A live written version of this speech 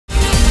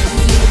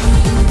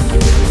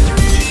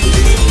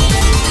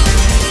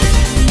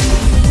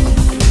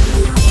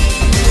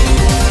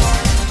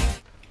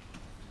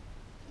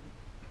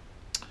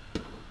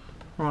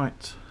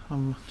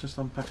I'm just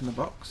unpacking the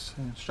box.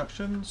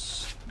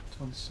 Instructions to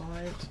one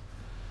side,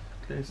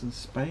 clear some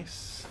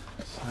space.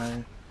 So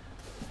I've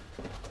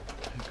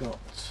got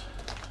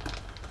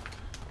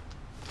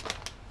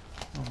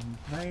one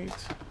blade,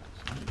 so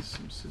I need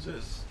some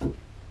scissors. So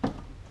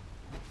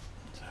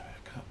I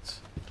cut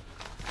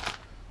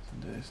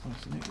and do this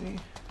nice and neatly.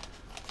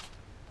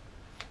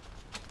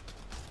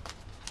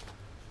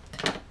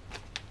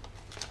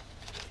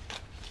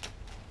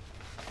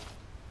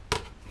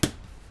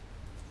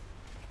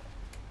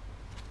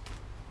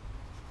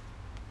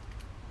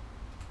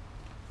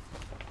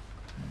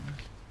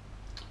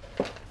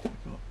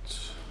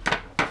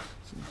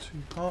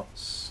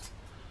 Parts.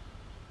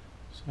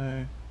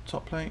 So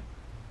top plate,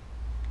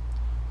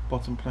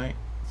 bottom plate,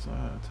 so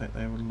I'll take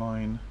the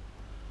line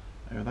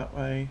over that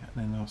way, and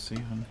then I'll see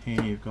on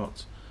here you've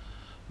got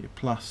your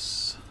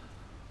plus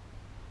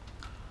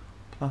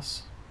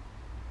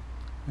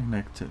and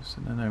negatives,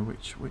 and I know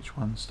which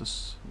ones to,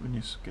 when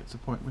you get to the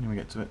point when we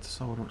get to it, to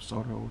solder it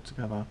all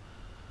together.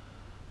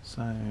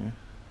 So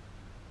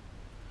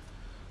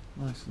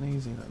nice and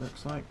easy that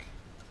looks like,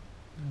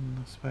 and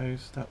I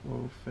suppose that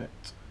will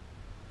fit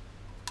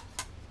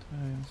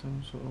in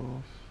some sort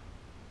of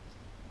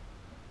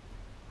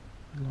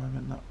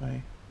alignment that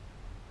way,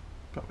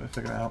 but we'll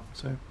figure it out.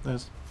 So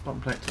there's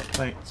bottom plate, top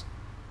plate,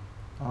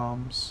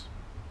 arms.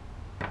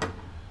 So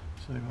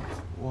we've got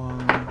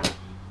one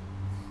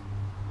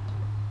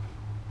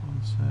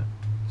set,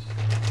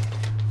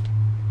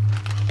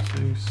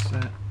 two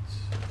sets,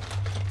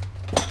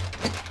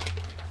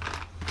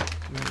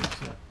 three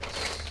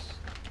sets,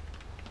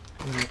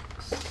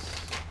 legs.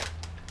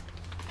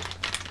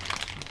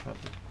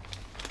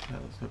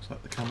 That looks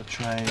like the camera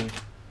tray, and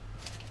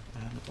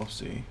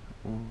obviously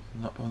all the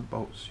nut and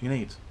bolts you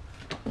need.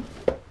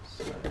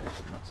 So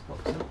that's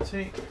box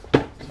empty,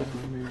 so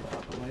we'll move that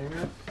out of the way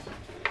with.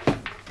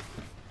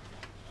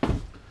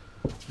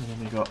 And then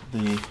we got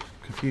the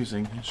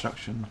confusing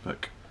instruction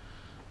book,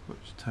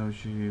 which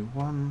tells you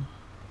 1,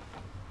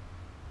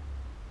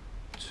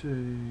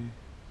 2,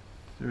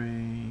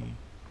 3,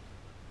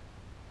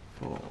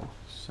 4.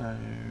 So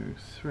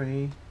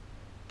 3.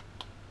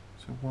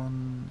 So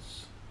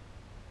one's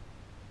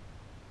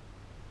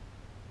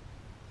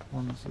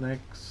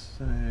legs,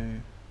 so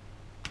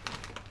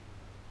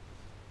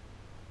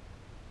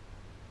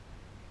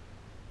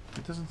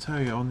it doesn't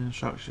tell you on the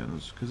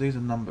instructions because these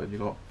are numbered.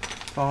 You've got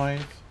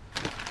 5,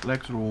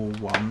 legs are all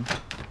 1,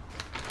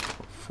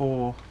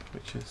 4,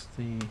 which is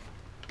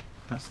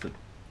that's the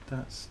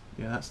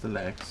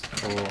legs,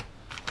 or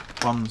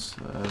 1's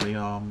the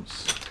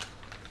arms,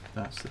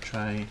 that's the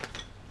tray,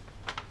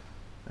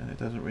 and it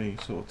doesn't really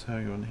sort of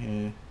tell you on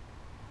here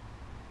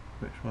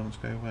which ones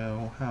go where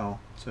or how,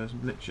 so it's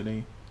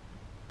literally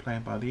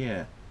playing by the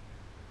ear.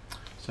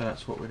 So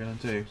that's what we're going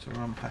to do. So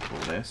we'll unpack all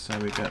this. So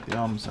we get the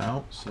arms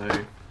out. So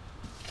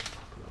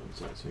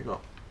we've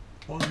got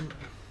 1, 2,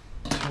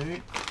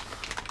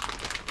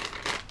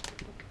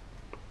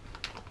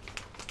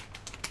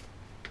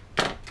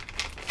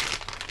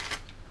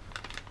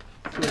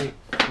 3,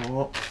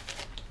 4.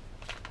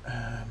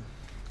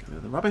 Get rid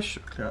of the rubbish.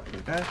 Clear up. There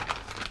we go.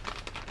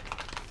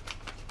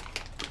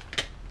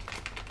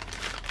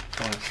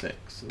 5, 6.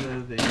 So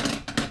they're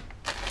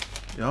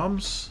the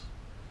arms.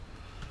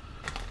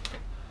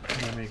 And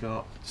then we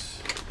got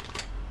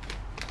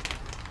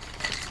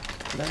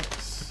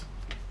legs.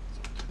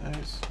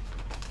 Those.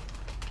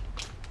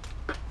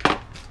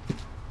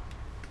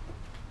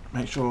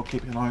 Make sure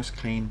keep a nice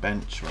clean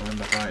bench,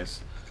 remember guys,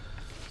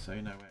 so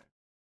you know where.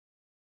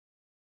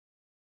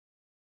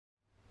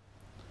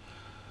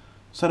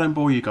 So don't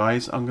bore you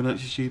guys, I'm going to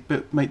actually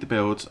make the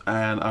build,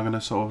 and I'm going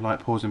to sort of like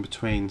pause in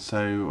between,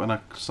 so when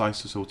I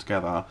slice this all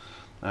together,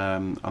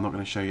 I'm not going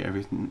to show you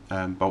everything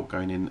bolt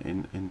going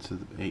into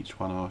each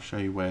one. I'll show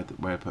you where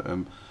I put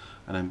them,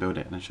 and then build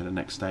it, and then show the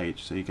next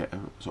stage, so you get a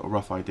sort of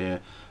rough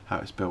idea how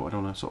it's built. I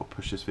don't want to sort of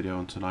push this video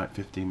onto like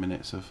 15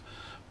 minutes of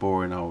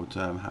boring old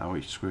how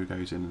each screw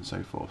goes in and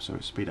so forth, so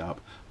speed it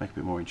up, make it a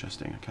bit more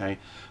interesting. Okay,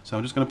 so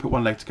I'm just going to put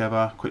one leg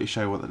together, quickly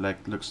show you what the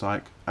leg looks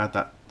like, add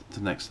that to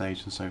the next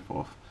stage and so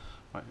forth.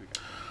 Right, here we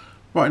go.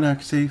 Right, now you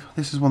can see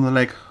this is one of the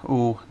leg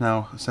all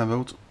now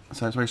assembled,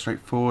 so it's very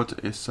straightforward.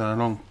 It's a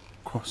long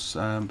cross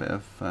bit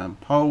of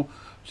pole,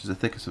 which is the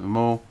thickest of them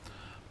all.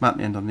 Mount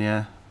the end on the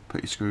air,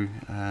 put your screw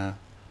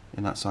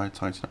in that side,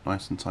 tighten up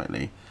nice and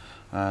tightly.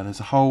 There's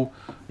a hole,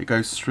 it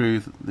goes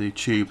through the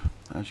tube,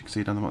 as you can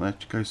see down the bottom there,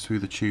 it goes through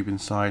the tube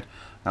inside,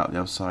 out the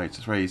other side, so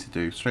it's very easy to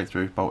do, straight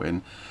through, bolt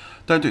in.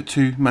 Don't do it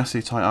too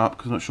massively tight up,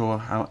 because I'm not sure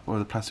whether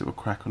the plastic will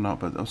crack or not,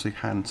 but obviously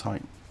hand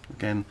tight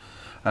again.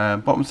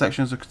 Bottom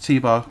section is a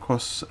T-bar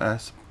cross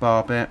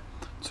bar bit,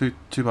 two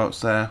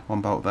bolts there,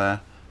 one bolt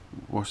there,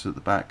 washers at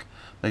the back.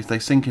 They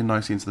sink in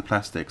nicely into the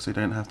plastic, so you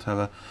don't have to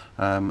have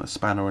a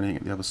spanner or anything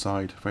at the other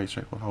side. Very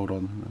straightforward, hold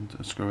on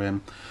and screw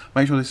in.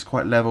 Make sure this is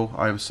quite level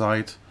either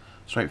side,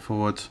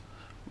 straightforward,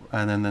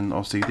 and then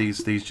obviously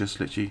these just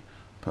literally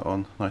put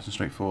on nice and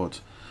straightforward.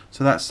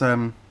 So that's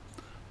the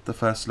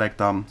first leg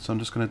done, so I'm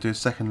just going to do a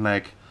second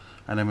leg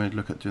and then we'll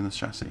look at doing the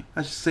chassis.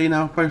 As you see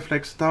now, both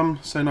legs are done,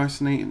 so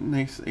nice and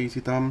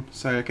easy done.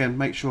 So again,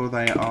 make sure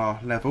they are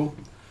level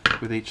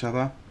with each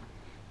other,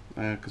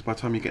 because by the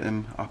time you get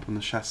them up on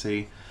the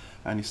chassis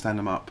and you stand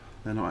them up,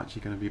 they're not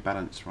actually going to be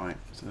balanced right.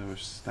 So they will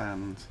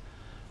stand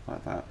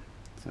like that,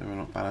 so we're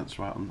not balanced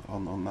right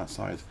on that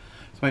side.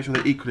 So make sure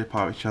they're equally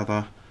apart with each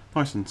other,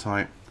 nice and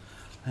tight.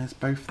 There's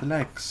both the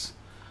legs.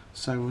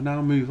 So we'll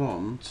now move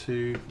on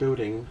to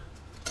building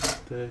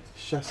the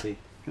chassis,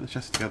 get the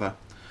chassis together.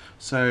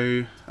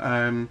 So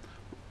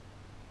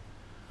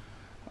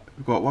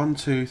we've got 1,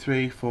 2,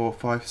 3, 4,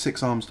 5,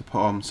 6 arms to put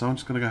on. So I'm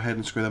just going to go ahead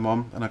and screw them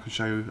on, and I can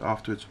show you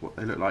afterwards what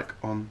they look like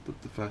on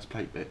the first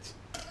plate bit.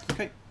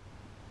 Okay,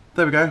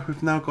 there we go.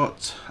 We've now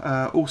got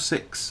all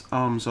 6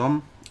 arms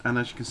on, and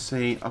as you can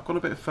see, I've gone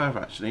a bit further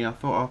actually. I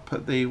thought I'll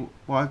put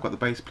I've got the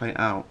base plate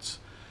out.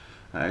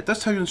 It does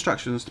tell you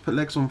instructions to put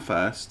legs on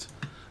first,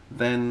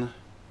 then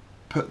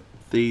put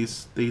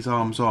these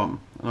arms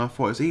on, and I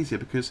thought it was easier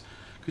because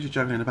you're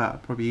juggling about,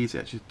 it'd probably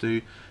easier actually to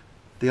do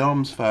the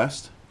arms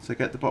first. So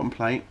get the bottom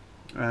plate.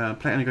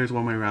 Plate only goes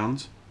one way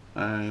around,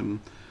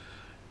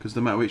 because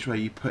no matter which way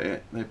you put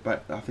it,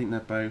 I think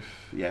they're both,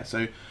 yeah.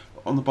 So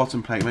on the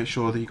bottom plate, make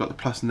sure that you've got the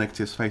plus and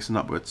negatives facing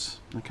upwards,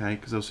 okay?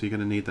 Because also you're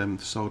going to need them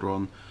to solder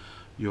on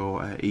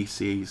your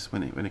ECs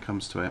when it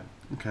comes to it,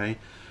 okay?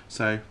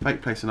 So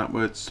plate placing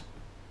upwards.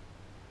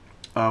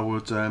 I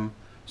would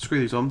screw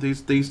these on.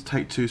 These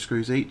take 2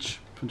 screws each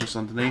from just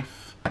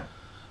underneath.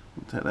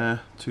 Take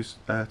there,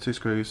 two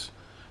screws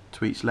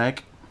to each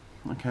leg,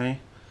 okay,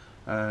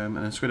 and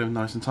then screw them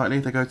nice and tightly.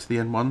 They go to the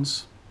end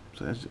ones,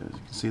 so as you can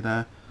see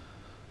there,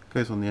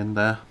 goes on the end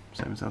there,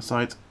 same as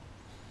outside,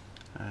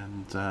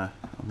 and on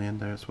the end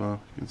there as well,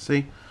 you can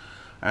see.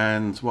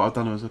 And what I've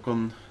done is I've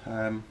gone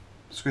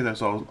screw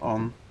those all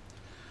on.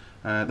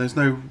 There's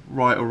no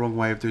right or wrong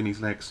way of doing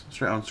these legs.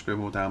 Straight on, screw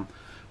them all down.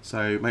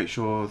 So make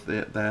sure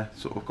that they're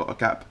sort of got a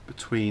gap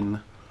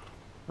between.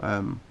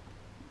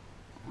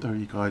 There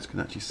you guys can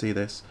actually see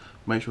this.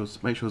 Make sure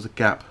there's a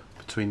gap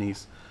between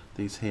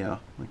these here,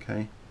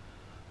 okay.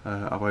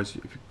 Otherwise,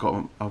 if you've got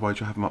them, otherwise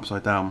you'll have them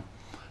upside down,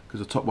 because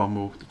the top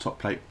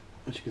plate,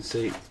 as you can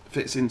see,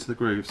 fits into the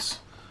grooves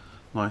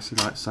nicely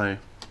like so,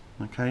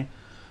 okay.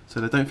 So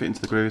they don't fit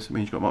into the grooves, it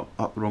means you've got them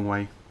up the wrong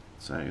way.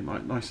 So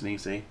nice and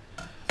easy.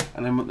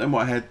 And then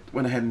what I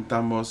went ahead and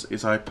done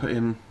is I put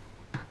in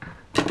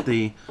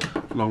the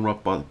long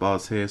rod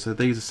bars here. So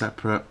these are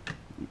separate.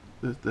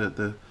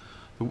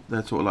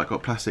 They're sort of like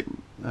got plastic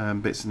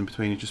bits in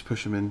between. You just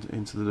push them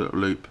into the little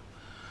loop.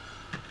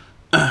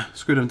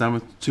 Screw them down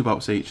with 2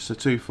 bolts each. So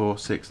 2, 4,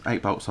 6,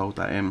 8 bolts hold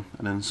that in,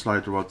 and then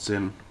slide the rods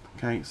in.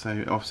 Okay,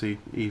 so obviously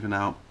even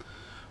out.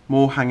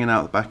 More hanging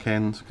out the back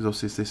end, because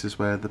obviously this is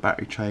where the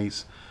battery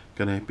tray's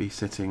going to be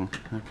sitting.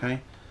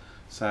 Okay,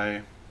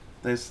 so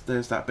there's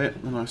that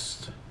bit.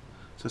 Nice.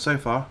 So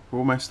far we're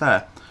almost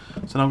there.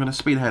 So now I'm going to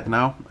speed ahead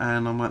now,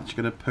 and I'm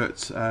actually going to put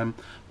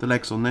the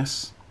legs on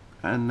this,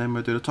 and then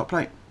we'll do the top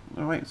plate.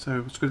 Alright,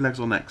 so we'll screw the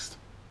legs on next.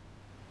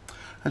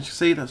 As you can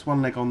see, that's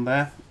one leg on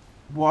there.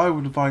 What I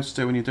would advise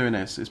to do when you're doing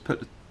this is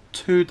put the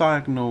 2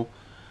 diagonal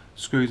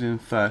screws in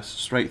first,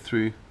 straight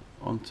through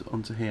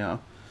onto here,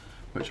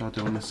 which I'll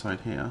do on this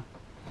side here.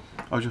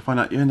 I'll just find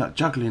out you end up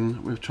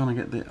juggling with trying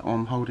to get it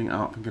on, holding it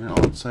up and getting it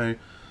on. So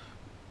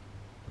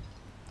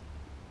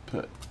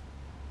put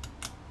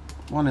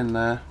one in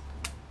there,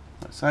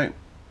 like so.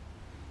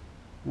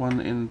 One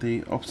in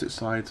the opposite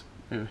side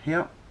over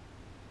here.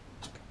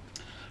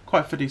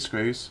 Quite fiddly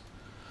screws,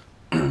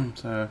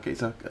 so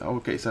I'll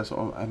get yourself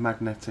sort of a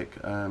magnetic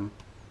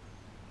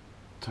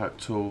type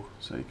tool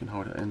so you can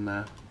hold it in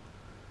there.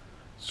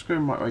 Screw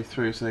them right way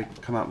through so they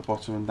come out the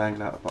bottom and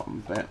dangle out the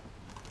bottom bit.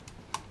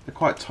 They're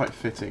quite tight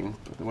fitting,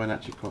 but they won't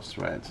actually cross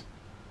thread.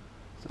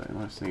 So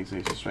nice and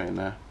easy, just straight in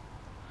there.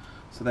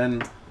 So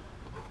then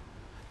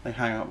they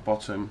hang out the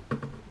bottom,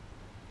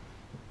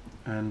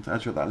 and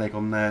as you've got that leg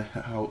on there,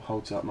 it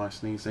holds it up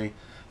nice and easy.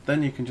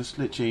 Then you can just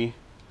literally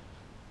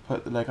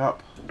put the leg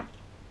up,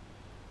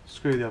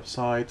 screw the other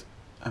side,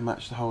 and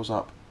match the holes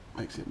up.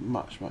 Makes it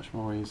much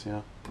more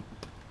easier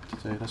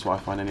to do. That's what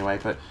I find anyway,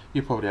 but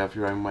you probably have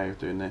your own way of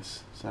doing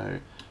this, so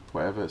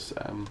whatever's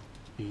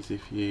easy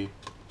for you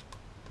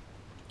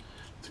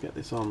to get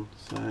this on.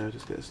 So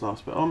just get this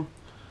last bit on.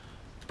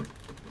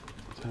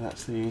 So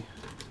that's the,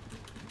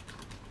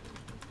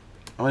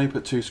 I only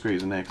put 2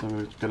 screws in there because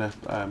I'm going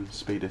to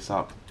speed this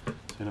up so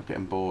you're not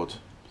getting bored.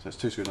 So it's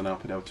 2 screws on, I'll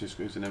put the other 2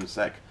 screws in a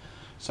sec.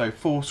 So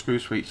 4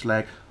 screws for each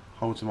leg,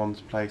 holds them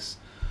onto place,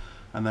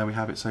 and there we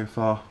have it so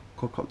far.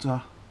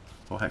 Quadcopter,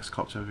 or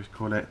hexacopter as we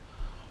call it,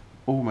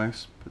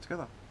 almost put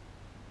together.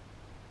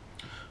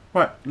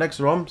 Right, legs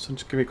are on, so I'm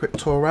just giving you a quick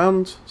tour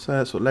around. So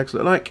that's what legs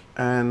look like,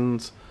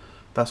 and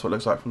that's what it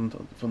looks like from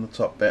the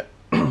top bit.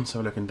 So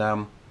we're looking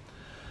down.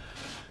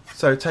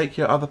 So take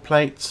your other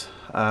plate,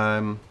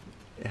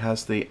 it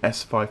has the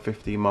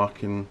S550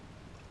 marking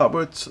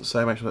upwards,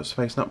 so make sure that's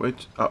facing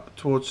upwards, up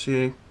towards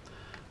you,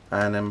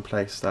 and then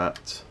place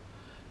that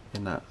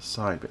in that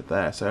side bit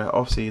there. So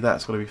obviously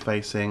that's got to be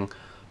facing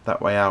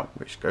that way out,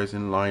 which goes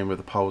in line with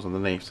the poles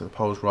underneath. So the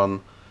poles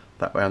run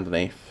that way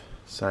underneath,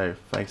 so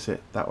face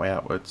it that way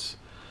outwards.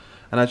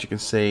 And as you can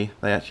see,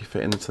 they actually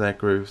fit into their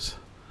grooves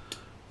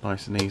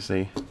nice and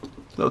easy.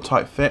 It's a little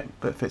tight fit,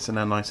 but it fits in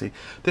there nicely.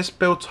 This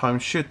build time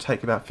should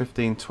take about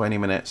 15-20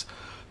 minutes.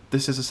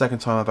 This is the second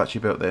time I've actually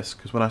built this,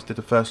 because when I did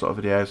the first lot of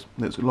videos,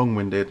 it was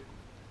long-winded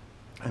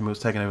and it was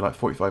taking over like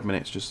 45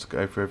 minutes just to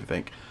go through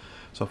everything.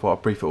 So I thought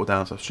I'd brief it all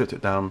down, so I've stripped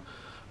it down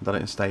and done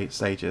it in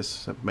stages,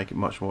 so make it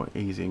much more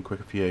easy and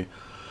quicker for you.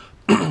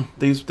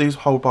 These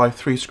hold by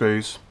 3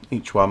 screws,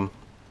 each one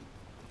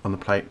on the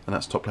plate, and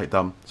that's top plate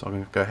done. So I'm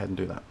going to go ahead and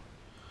do that.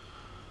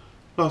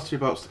 Last 2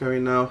 bolts to go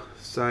in now,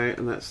 so,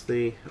 and that's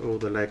all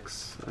the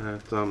legs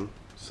done.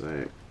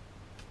 So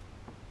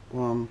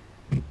 1,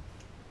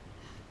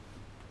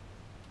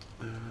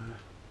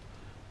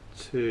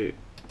 2.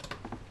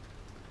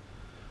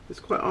 It's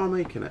quite arm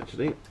aching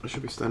actually. I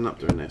should be standing up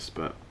doing this,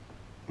 but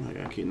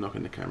I keep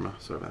knocking the camera.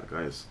 Sorry about that,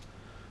 guys.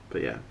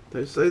 But yeah,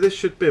 so this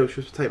should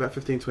take about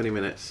 15-20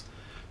 minutes.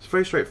 It's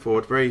very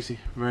straightforward, very easy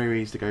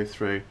to go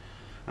through,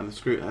 and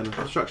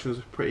the instructions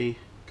are pretty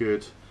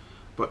good.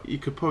 But you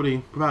could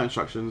probably, without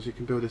instructions, you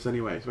can build this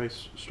anyway. It's very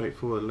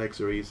straightforward. The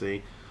legs are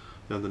easy,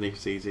 the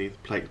underneath's easy, the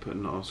plate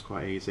putting on is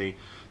quite easy.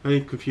 The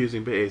only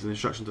confusing bit is the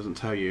instruction doesn't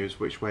tell you is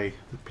which way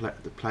the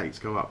plates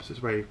go up. So it's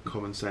very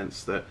common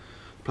sense that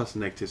plus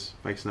and negatives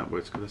facing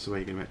upwards, because that's the way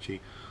you're going to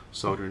actually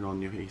soldering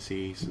on your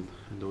ECEs and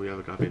all the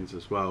other gubbins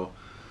as well.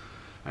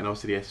 And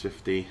obviously the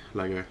S550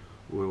 logo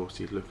will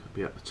obviously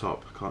be at the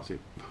top. I can't see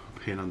it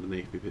being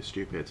underneath, it'd be a bit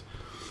stupid.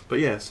 But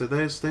yeah, so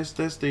there's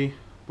the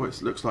what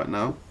it looks like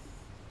now.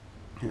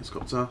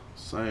 Hexacopter.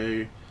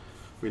 So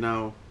we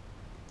now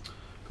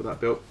got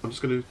that built. I'm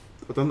just going to,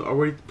 I've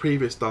already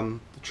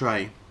done the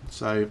tray,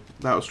 so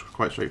that was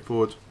quite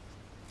straightforward.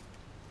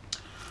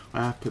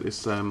 I have put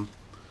this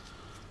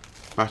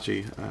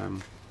battery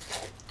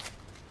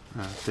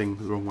thing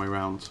the wrong way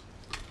around,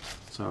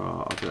 so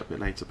I'll do it a bit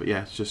later. But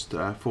yeah, it's just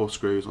 4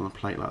 screws on a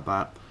plate like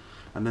that,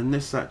 and then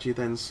this actually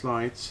then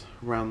slides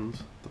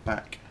around the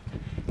back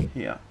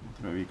here.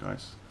 I don't know if you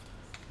guys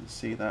can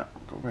see that.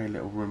 I've got very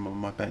little room on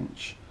my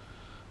bench.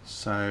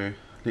 So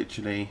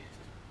literally,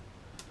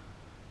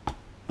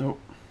 oh,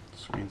 the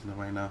screen's in the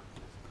way now.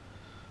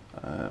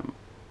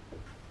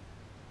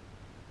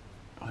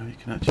 You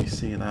can actually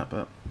see that,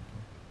 but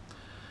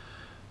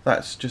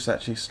that's just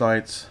actually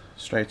slides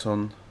straight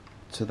on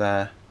to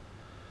there,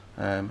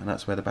 and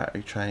that's where the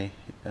battery tray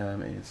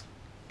is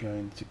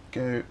going to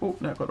go. Oh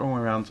no, I've got the wrong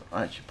way around.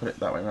 I actually put it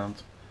that way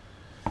around.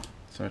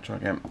 So I'll try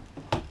again.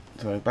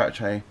 So battery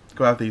tray,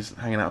 got to have these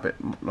hanging out a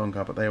bit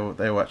longer, but they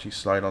will actually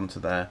slide onto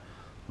there,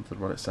 onto the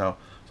rod itself.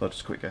 So I'll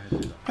just quickly go ahead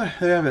and do that. Right,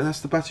 there you have it. That's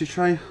the battery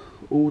tray,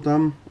 all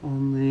done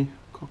on the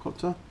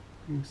quadcopter.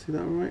 You can see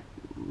that all right.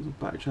 There's a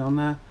battery tray on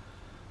there.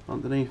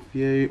 Underneath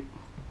you,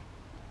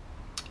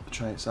 the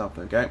tray itself.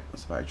 There we go.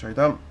 That's the battery tray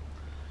done.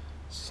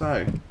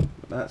 So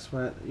that's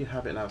where you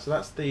have it now. So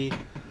that's the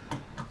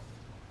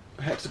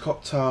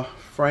Hexacopter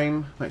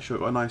frame. Make sure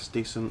you've got a nice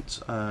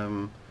decent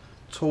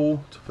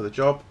tool for the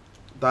job.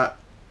 That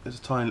is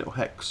a tiny little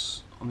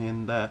hex on the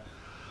end there,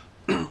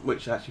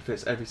 which actually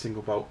fits every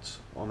single bolt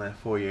on there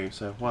for you.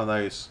 So one of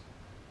those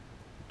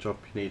job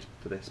you need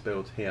for this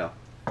build here.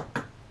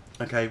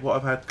 Okay, what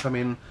I've had come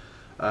in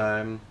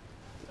a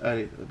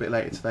bit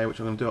later today, which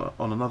I'm going to do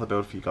on another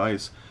build for you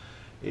guys,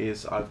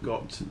 is I've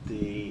got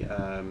the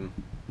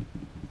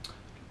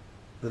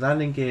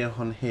landing gear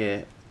on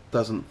here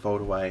doesn't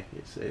fold away.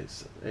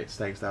 It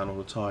stays down all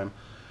the time.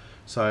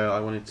 So I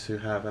wanted to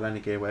have a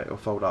landing gear where it will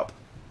fold up,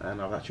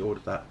 and I've actually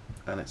ordered that,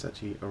 and it's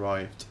actually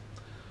arrived.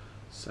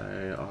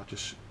 So I'll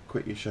just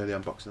quickly show the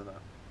unboxing of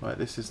that. Right,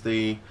 this is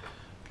the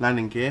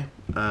landing gear.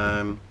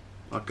 I'm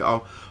going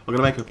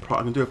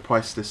to do a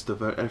price list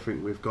of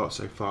everything we've got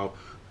so far,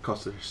 the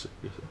cost of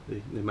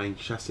the main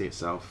chassis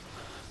itself,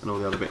 and all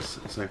the other bits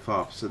so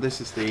far. So this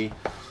is the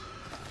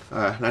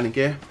landing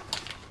gear.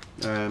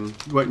 You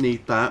won't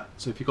need that.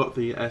 So if you've got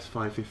the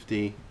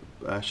S550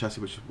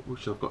 chassis,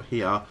 which I've got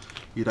here,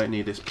 you don't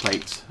need this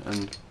plate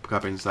and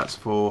gubbins. That's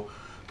for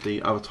the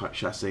other type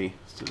chassis.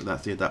 So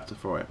that's the adapter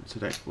for it.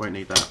 So you won't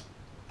need that.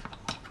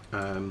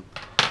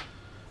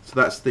 So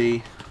that's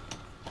the.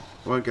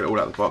 I won't get it all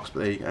out of the box,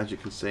 but as you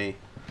can see,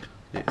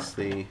 it's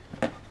the.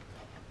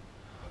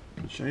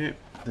 I'll show you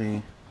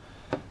the.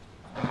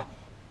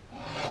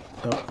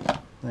 Oh,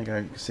 there you go.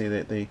 You can see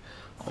that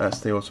that's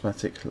the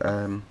automatic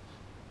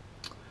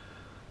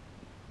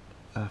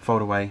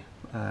fold away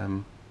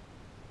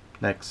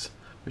legs,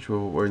 which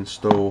we'll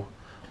install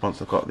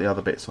once I've got the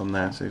other bits on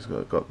there. So it's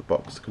got the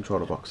box, the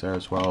controller box there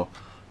as well,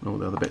 and all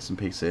the other bits and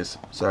pieces.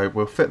 So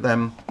we'll fit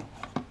them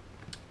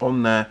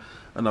on there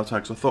another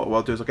time. Because I thought what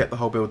I'll do is I'll get the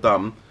whole build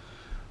done,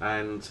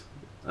 and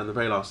the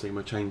very last thing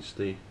we'll change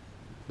the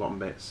bottom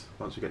bits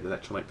once we get the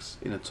electronics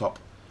in the top,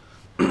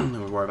 and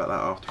we'll worry about that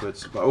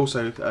afterwards. But I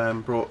also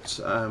brought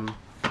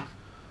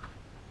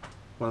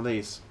one of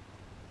these.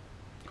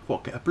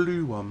 What, get a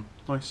blue one,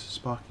 nice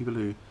sparky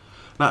blue.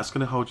 That's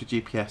going to hold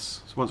your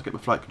GPS. So once I get my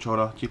flight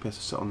controller, GPS will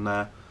sit on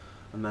there,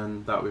 and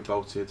then that will be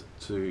bolted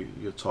to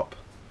your top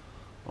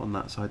on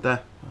that side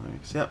there. You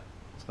can see it.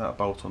 So that'll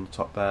bolt on the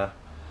top there,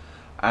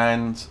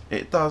 and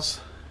it does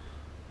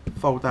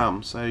fold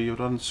down, so you'd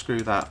unscrew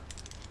that,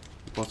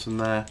 the bottom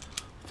there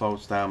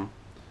folds down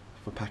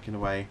for packing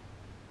away,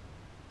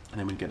 and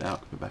then when you get it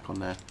out, put it back on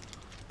there,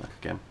 back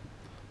again.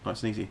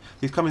 Nice and easy.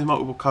 These come in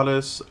multiple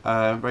colours,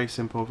 very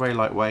simple, very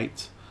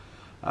lightweight,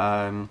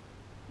 and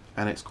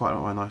it's quite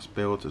a nice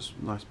build. There's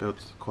nice build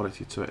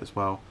quality to it as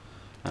well.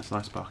 That's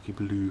nice sparky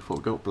blue. If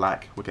we've got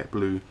black, we'll get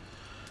blue.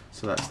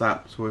 So that's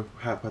that. So we'll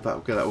have that. We'll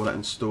get all that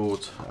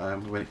installed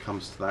when it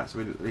comes to that. So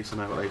at least I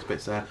know I've got those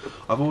bits there.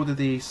 I've ordered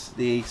the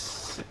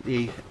SCs,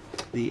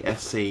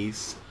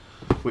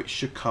 which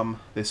should come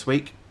this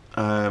week,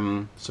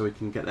 so we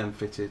can get them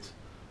fitted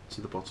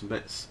to the bottom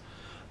bits,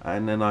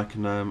 and then I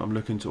can. I'm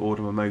looking to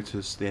order my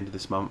motors the end of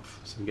this month,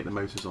 so we can get the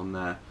motors on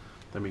there.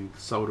 Then we can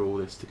solder all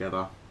this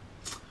together,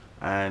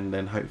 and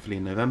then hopefully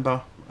in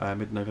November,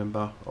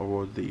 mid-November, I'll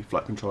order the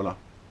flight controller.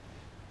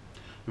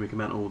 And we can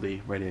mount all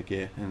the radio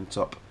gear in the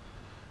top,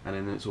 and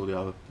then it's all the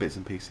other bits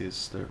and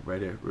pieces, the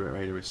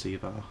radio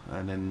receiver,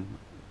 and then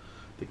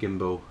the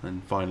gimbal,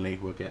 and finally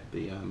we'll get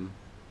the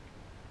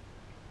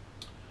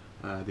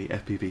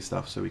FPV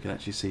stuff, so we can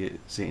actually see it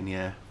in the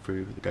air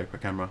through the GoPro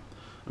camera.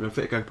 I'm going to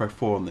fit a GoPro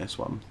 4 on this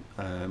one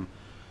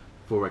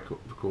for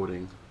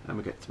recording, and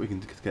we can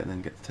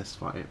get to test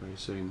flight it very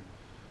soon.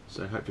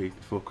 So hopefully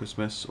before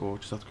Christmas or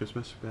just after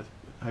Christmas, we'll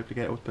hopefully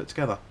get it all put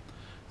together.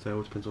 So it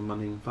all depends on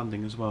money and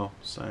funding as well.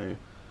 So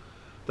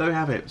there we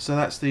have it. So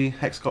that's the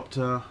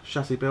Hexacopter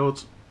chassis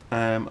build.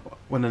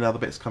 When another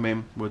bits come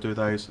in, we'll do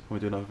those and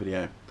we'll do another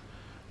video.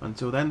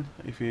 Until then,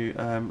 if you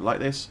like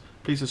this,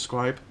 please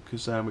subscribe,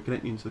 because we're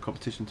getting into the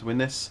competition to win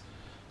this.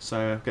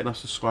 So get enough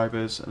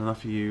subscribers and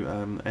enough of you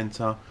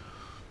enter,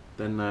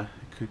 then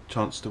good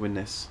chance to win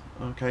this.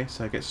 Okay,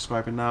 so get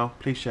subscribing now.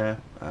 Please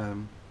share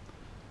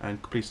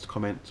and please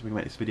comment, so we can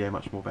make this video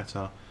much more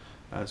better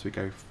as we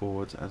go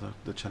forward, as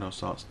the channel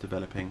starts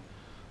developing.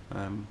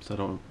 So I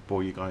don't want to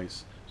bore you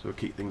guys, so we'll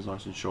keep things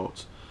nice and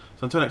short.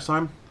 So until next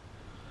time,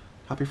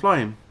 happy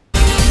flying.